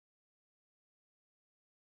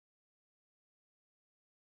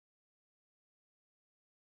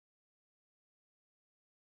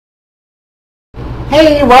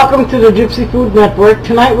Hey, welcome to the Gypsy Food Network.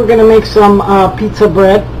 Tonight we're going to make some pizza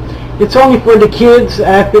bread. It's only for the kids.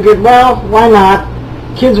 I figured, well, why not?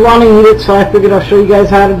 Kids want to eat it, so I figured I'll show you guys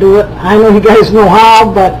how to do it. I know you guys know how,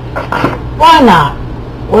 but why not?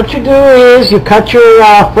 What you do is you cut your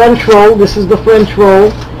French roll. This is the French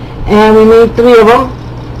roll. And we made 3 of them.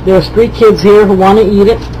 There's 3 kids here who want to eat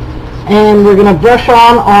it. And we're going to brush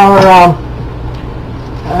on our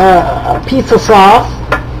pizza sauce.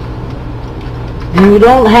 And you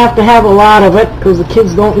don't have to have a lot of it because the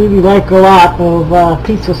kids don't really like a lot of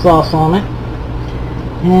pizza sauce on it.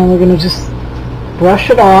 And we're going to just brush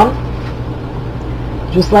it on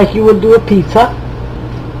just like you would do a pizza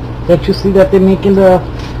that you see that they make in the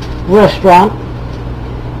restaurant.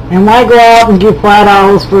 And why go out and give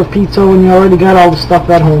 $5 for a pizza when you already got all the stuff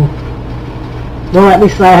at home? Well, at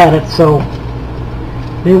least I had it, so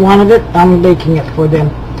they wanted it, I'm making it for them.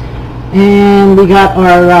 And we got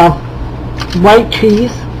our white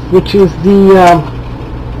cheese, which is the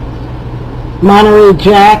Monterey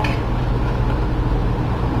Jack,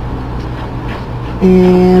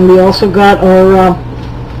 and we also got our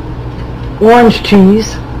orange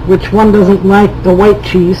cheese, which one doesn't like the white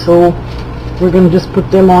cheese, so we're going to just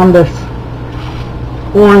put them on this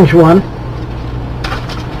orange one.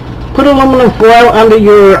 Put aluminum foil under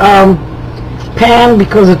your pan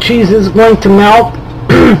because the cheese is going to melt.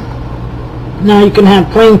 Now you can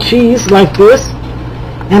have plain cheese like this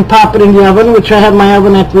and pop it in the oven, which I have my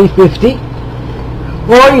oven at 350.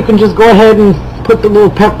 Or you can just go ahead and put the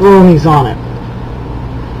little pepperonis on it.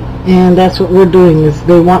 And that's what we're doing, is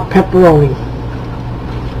they want pepperoni.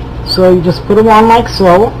 So you just put them on like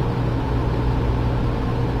so.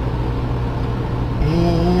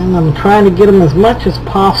 And I'm trying to get them as much as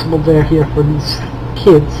possible there here for these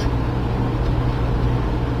kids.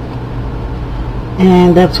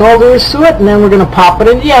 And that's all there is to it. And then we're going to pop it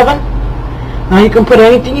in the oven. Now you can put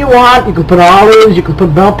anything you want. You can put olives, you can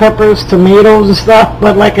put bell peppers, tomatoes and stuff.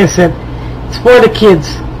 But like I said, it's for the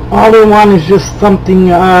kids. All they want is just something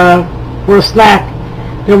for a snack.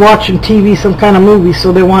 They're watching TV, some kind of movie,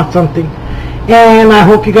 so they want something. And I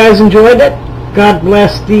hope you guys enjoyed it. God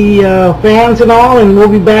bless the fans and all, and we'll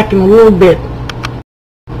be back in a little bit.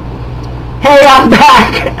 Hey, I'm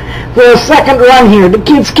back for a second run here. The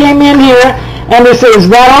kids came in here and they said, is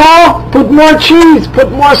that all? Put more cheese, put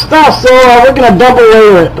more stuff. So we're going to double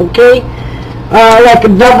layer it, okay? Like a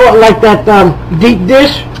double, like that deep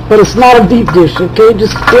dish, but it's not a deep dish, okay?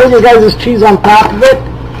 Just fill your guys' cheese on top of it.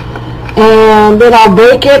 And then I'll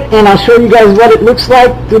bake it, and I'll show you guys what it looks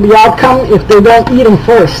like to the outcome if they don't eat them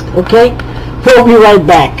first, okay? We'll be right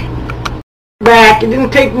back. It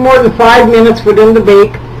didn't take more than 5 minutes for them to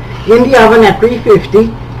bake in the oven at 350.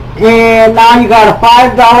 And now you got a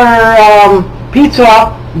 $5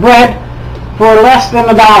 pizza bread for less than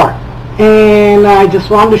 $1. And I just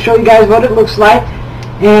wanted to show you guys what it looks like.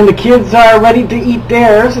 And the kids are ready to eat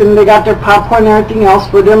theirs, and they got their popcorn and everything else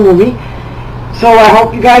for their movie. So I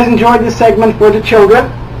hope you guys enjoyed this segment for the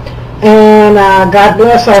children. And God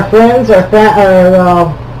bless our friends, our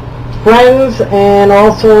friends, and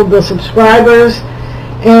also the subscribers.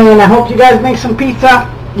 And I hope you guys make some pizza.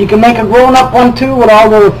 You can make a grown-up one too with all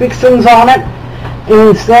the fixings on it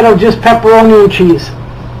instead of just pepperoni and cheese.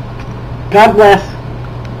 God bless.